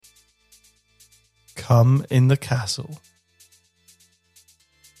Cum in the castle.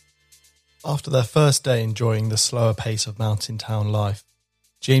 After their first day enjoying the slower pace of mountain town life,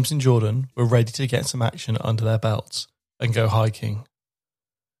 James and Jordan were ready to get some action under their belts and go hiking.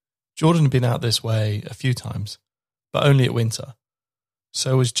 Jordan had been out this way a few times, but only at winter,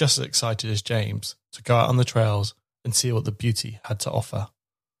 so was just as excited as James to go out on the trails and see what the beauty had to offer.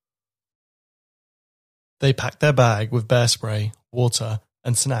 They packed their bag with bear spray, water,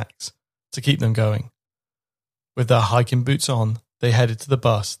 and snacks to keep them going. With their hiking boots on, they headed to the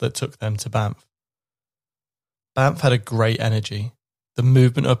bus that took them to Banff. Banff had a great energy. The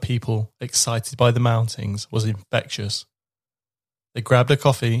movement of people excited by the mountains was infectious. They grabbed a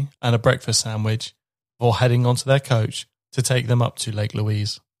coffee and a breakfast sandwich before heading onto their coach to take them up to Lake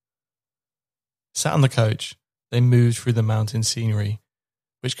Louise. Sat on the coach, they moved through the mountain scenery,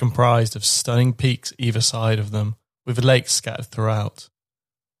 which comprised of stunning peaks either side of them, with lakes scattered throughout.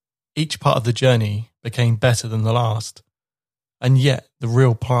 Each part of the journey became better than the last, and yet the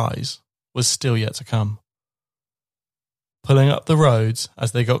real prize was still yet to come. Pulling up the roads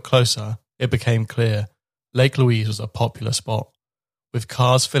as they got closer, it became clear Lake Louise was a popular spot, with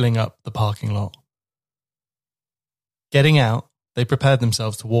cars filling up the parking lot. Getting out, they prepared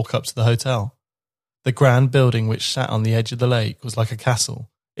themselves to walk up to the hotel. The grand building which sat on the edge of the lake was like a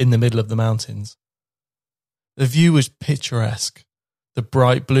castle in the middle of the mountains. The view was picturesque. The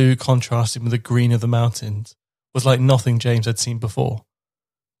bright blue contrasting with the green of the mountains was like nothing James had seen before.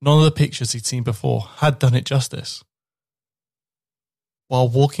 None of the pictures he'd seen before had done it justice. While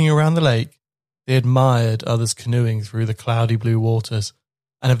walking around the lake, they admired others canoeing through the cloudy blue waters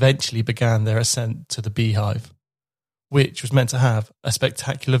and eventually began their ascent to the beehive, which was meant to have a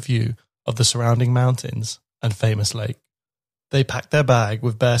spectacular view of the surrounding mountains and famous lake. They packed their bag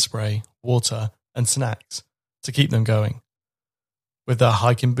with bear spray, water, and snacks to keep them going. With their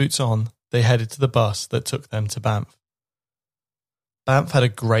hiking boots on, they headed to the bus that took them to Banff. Banff had a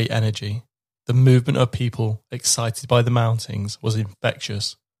great energy. The movement of people excited by the mountains was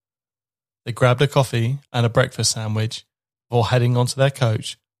infectious. They grabbed a coffee and a breakfast sandwich before heading onto their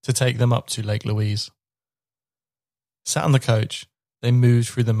coach to take them up to Lake Louise. Sat on the coach, they moved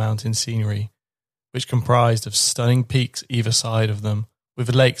through the mountain scenery, which comprised of stunning peaks either side of them,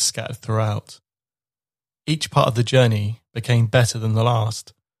 with lakes scattered throughout. Each part of the journey became better than the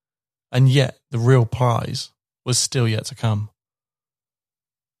last, and yet the real prize was still yet to come.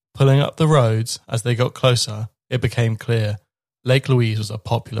 Pulling up the roads as they got closer, it became clear Lake Louise was a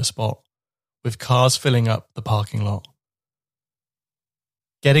popular spot, with cars filling up the parking lot.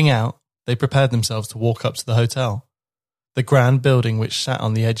 Getting out, they prepared themselves to walk up to the hotel. The grand building which sat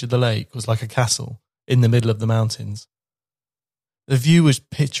on the edge of the lake was like a castle in the middle of the mountains. The view was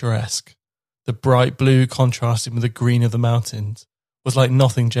picturesque. The bright blue contrasting with the green of the mountains was like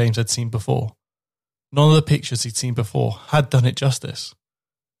nothing James had seen before. None of the pictures he'd seen before had done it justice.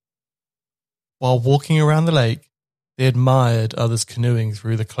 While walking around the lake, they admired others canoeing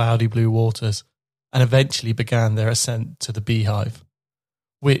through the cloudy blue waters and eventually began their ascent to the beehive,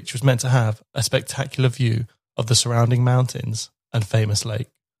 which was meant to have a spectacular view of the surrounding mountains and famous lake.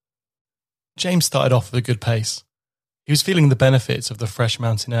 James started off with a good pace. He was feeling the benefits of the fresh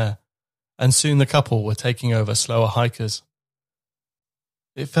mountain air, and soon the couple were taking over slower hikers.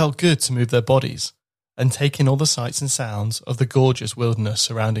 It felt good to move their bodies and take in all the sights and sounds of the gorgeous wilderness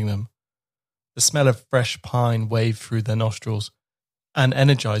surrounding them. The smell of fresh pine waved through their nostrils and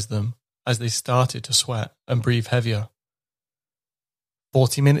energized them as they started to sweat and breathe heavier.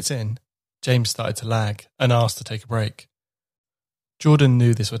 40 minutes in, James started to lag and asked to take a break. Jordan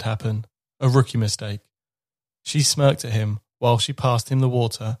knew this would happen, a rookie mistake. She smirked at him while she passed him the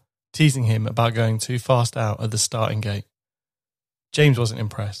water, teasing him about going too fast out at the starting gate. James wasn't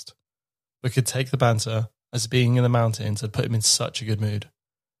impressed, but could take the banter as being in the mountains had put him in such a good mood.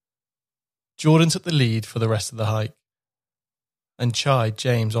 Jordan took the lead for the rest of the hike and chided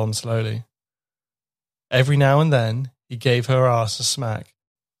James on slowly. Every now and then, he gave her ass a smack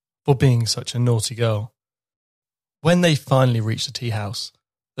for being such a naughty girl. When they finally reached the tea house,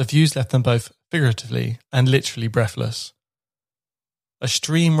 the views left them both figuratively and literally breathless. A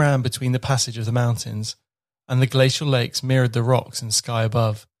stream ran between the passage of the mountains, and the glacial lakes mirrored the rocks and sky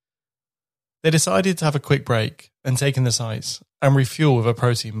above. They decided to have a quick break and take in the sights and refuel with a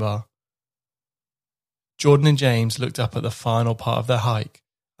protein bar. Jordan and James looked up at the final part of their hike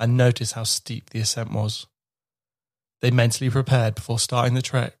and noticed how steep the ascent was. They mentally prepared before starting the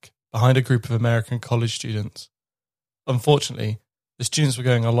trek behind a group of American college students. Unfortunately, the students were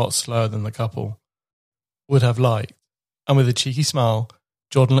going a lot slower than the couple would have liked, and with a cheeky smile,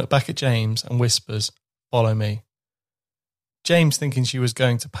 Jordan looked back at James and whispers, "Follow me." James, thinking she was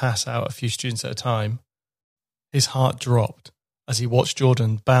going to pass out a few students at a time, his heart dropped as he watched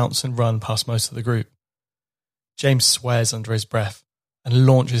Jordan bounce and run past most of the group. James swears under his breath and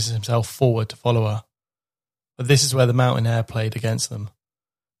launches himself forward to follow her. But this is where the mountain air played against them.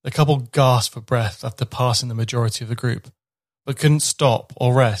 The couple gasped for breath after passing the majority of the group, but couldn't stop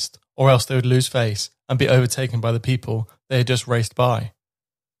or rest, or else they would lose face and be overtaken by the people they had just raced by.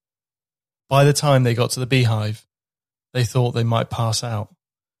 By the time they got to the beehive, they thought they might pass out.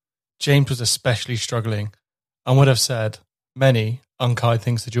 James was especially struggling and would have said many unkind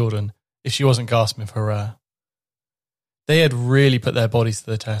things to Jordan if she wasn't gasping for air. They had really put their bodies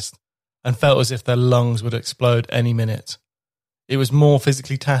to the test and felt as if their lungs would explode any minute. It was more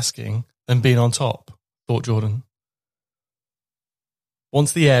physically tasking than being on top, thought Jordan.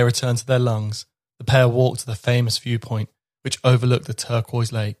 Once the air returned to their lungs, the pair walked to the famous viewpoint which overlooked the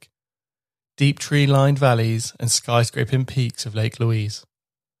turquoise lake, deep tree-lined valleys and skyscraping peaks of Lake Louise.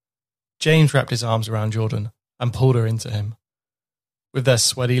 James wrapped his arms around Jordan and pulled her into him. With their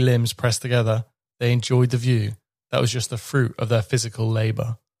sweaty limbs pressed together, they enjoyed the view that was just the fruit of their physical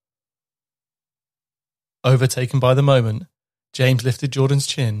labour. Overtaken by the moment, James lifted Jordan's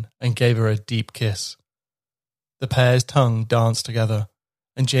chin and gave her a deep kiss. The pair's tongue danced together,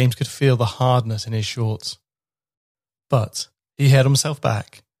 and James could feel the hardness in his shorts. But he held himself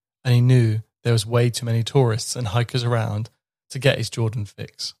back, and he knew there was way too many tourists and hikers around to get his Jordan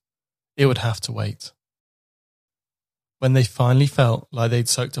fix. It would have to wait. When they finally felt like they'd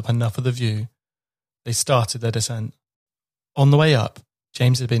soaked up enough of the view, they started their descent. On the way up,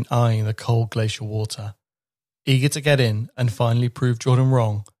 James had been eyeing the cold glacial water, eager to get in and finally prove Jordan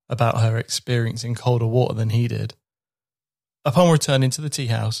wrong about her experiencing colder water than he did. Upon returning to the tea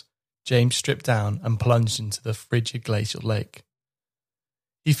house, James stripped down and plunged into the frigid glacial lake.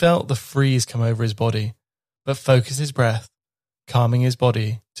 He felt the freeze come over his body, but focused his breath, calming his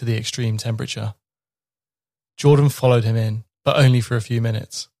body to the extreme temperature. Jordan followed him in, but only for a few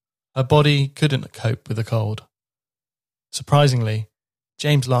minutes. Her body couldn't cope with the cold. Surprisingly,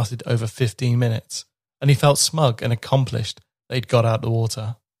 James lasted over 15 minutes, and he felt smug and accomplished that he'd got out the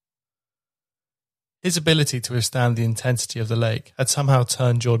water. His ability to withstand the intensity of the lake had somehow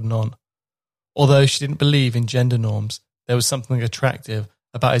turned Jordan on. Although she didn't believe in gender norms, there was something attractive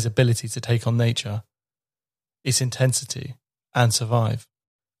about his ability to take on nature, its intensity, and survive.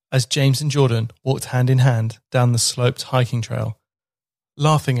 As James and Jordan walked hand in hand down the sloped hiking trail,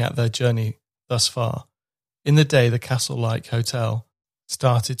 laughing at their journey thus far, in the day the castle-like hotel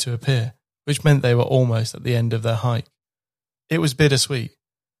started to appear, which meant they were almost at the end of their hike. It was bittersweet,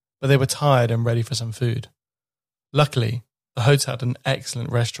 but they were tired and ready for some food. Luckily, the hotel had an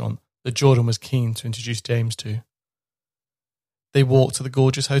excellent restaurant that Jordan was keen to introduce James to. They walked to the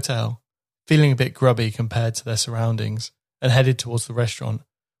gorgeous hotel, feeling a bit grubby compared to their surroundings, and headed towards the restaurant,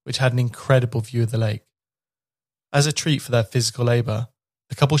 which had an incredible view of the lake. As a treat for their physical labour,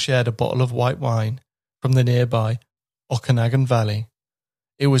 the couple shared a bottle of white wine from the nearby Okanagan Valley.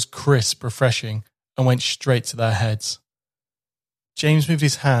 It was crisp, refreshing, and went straight to their heads. James moved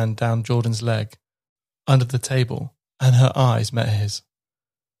his hand down Jordan's leg, under the table, and her eyes met his.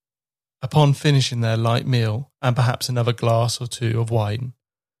 Upon finishing their light meal and perhaps another glass or two of wine,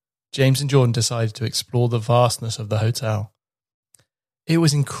 James and Jordan decided to explore the vastness of the hotel. It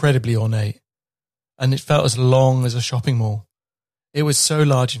was incredibly ornate, and it felt as long as a shopping mall. It was so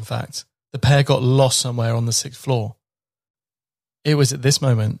large, in fact, the pair got lost somewhere on the 6th floor. It was at this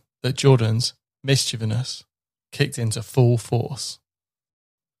moment that Jordan's mischievousness kicked into full force.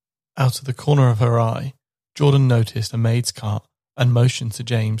 Out of the corner of her eye, Jordan noticed a maid's cart and motioned to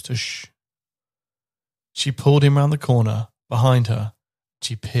James to shh. She pulled him round the corner behind her.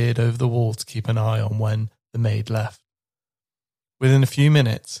 She peered over the wall to keep an eye on when the maid left. Within a few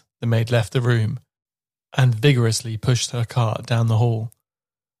minutes, the maid left the room and vigorously pushed her cart down the hall,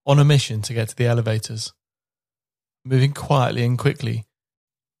 on a mission to get to the elevators. Moving quietly and quickly,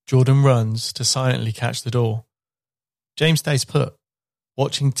 Jordan runs to silently catch the door. James stays put,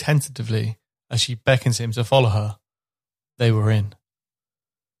 watching tentatively as she beckons him to follow her. They were in.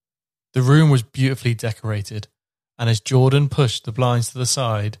 The room was beautifully decorated, and as Jordan pushed the blinds to the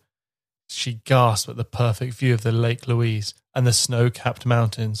side, she gasped at the perfect view of the Lake Louise and the snow-capped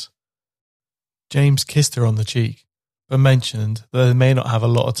mountains. James kissed her on the cheek, but mentioned that they may not have a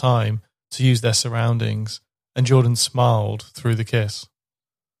lot of time to use their surroundings, and Jordan smiled through the kiss.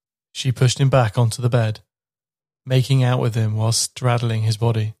 She pushed him back onto the bed, making out with him while straddling his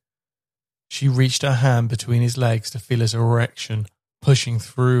body. She reached her hand between his legs to feel his erection pushing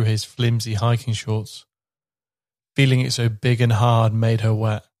through his flimsy hiking shorts. Feeling it so big and hard made her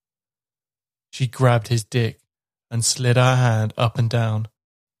wet. She grabbed his dick and slid her hand up and down.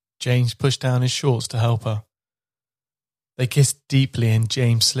 James pushed down his shorts to help her. They kissed deeply and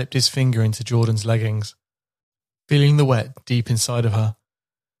James slipped his finger into Jordan's leggings, feeling the wet deep inside of her.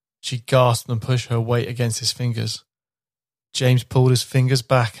 She gasped and pushed her weight against his fingers. James pulled his fingers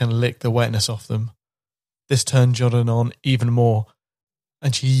back and licked the wetness off them. This turned Jordan on even more,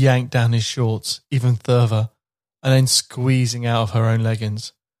 and she yanked down his shorts even further, and then squeezing out of her own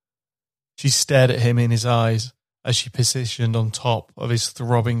leggings. She stared at him in his eyes as she positioned on top of his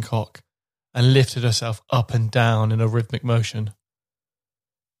throbbing cock and lifted herself up and down in a rhythmic motion.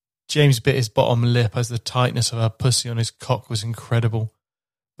 James bit his bottom lip as the tightness of her pussy on his cock was incredible,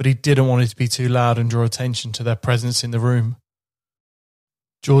 but he didn't want it to be too loud and draw attention to their presence in the room.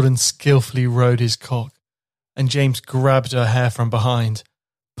 Jordan skillfully rode his cock, and James grabbed her hair from behind,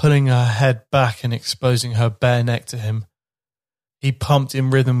 pulling her head back and exposing her bare neck to him. He pumped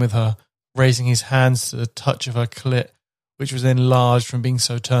in rhythm with her, raising his hands to the touch of her clit, which was enlarged from being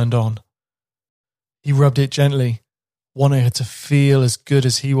so turned on. He rubbed it gently, wanting her to feel as good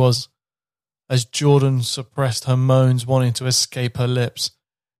as he was. As Jordan suppressed her moans, wanting to escape her lips,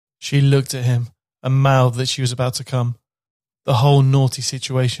 she looked at him and mouthed that she was about to come. The whole naughty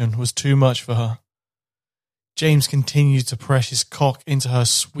situation was too much for her. James continued to press his cock into her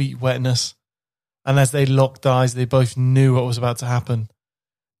sweet wetness, and as they locked eyes, they both knew what was about to happen.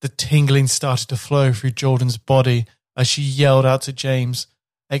 The tingling started to flow through Jordan's body as she yelled out to James,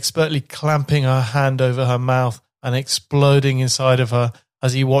 expertly clamping her hand over her mouth and exploding inside of her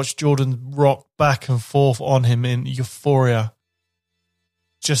as he watched Jordan rock back and forth on him in euphoria.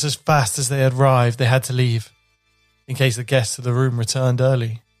 Just as fast as they had arrived, they had to leave, in case the guests of the room returned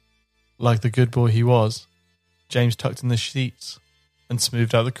early. Like the good boy he was, James tucked in the sheets and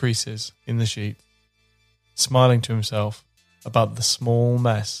smoothed out the creases in the sheet, smiling to himself about the small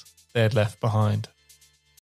mess they had left behind.